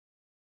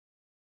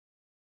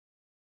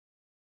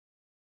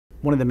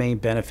One of the main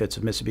benefits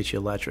of Mitsubishi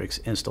Electric's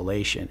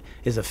installation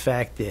is the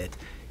fact that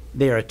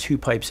they are a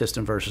 2-pipe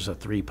system versus a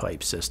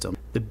 3-pipe system.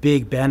 The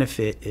big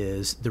benefit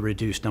is the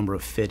reduced number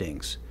of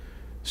fittings.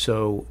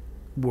 So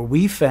what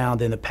we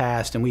found in the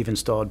past, and we've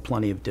installed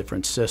plenty of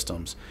different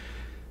systems,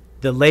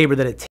 the labor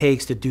that it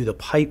takes to do the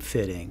pipe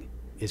fitting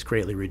is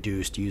greatly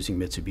reduced using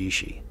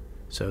Mitsubishi,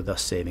 so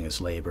thus saving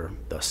us labor,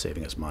 thus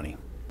saving us money.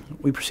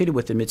 We proceeded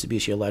with the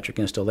Mitsubishi Electric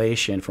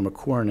installation from a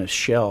core and a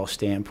shell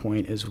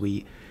standpoint as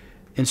we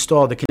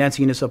installed the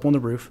condensing units up on the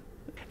roof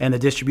and the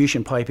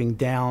distribution piping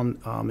down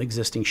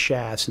existing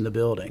shafts in the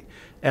building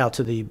out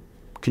to the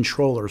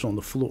controllers on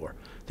the floor.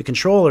 The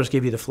controllers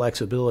give you the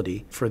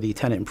flexibility for the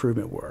tenant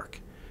improvement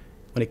work.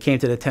 When it came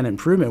to the tenant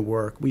improvement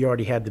work, we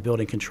already had the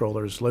building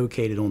controllers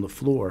located on the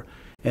floor,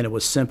 and it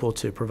was simple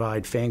to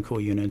provide fan cool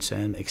units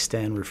and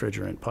extend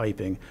refrigerant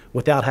piping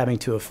without having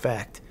to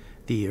affect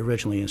the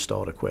originally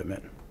installed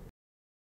equipment.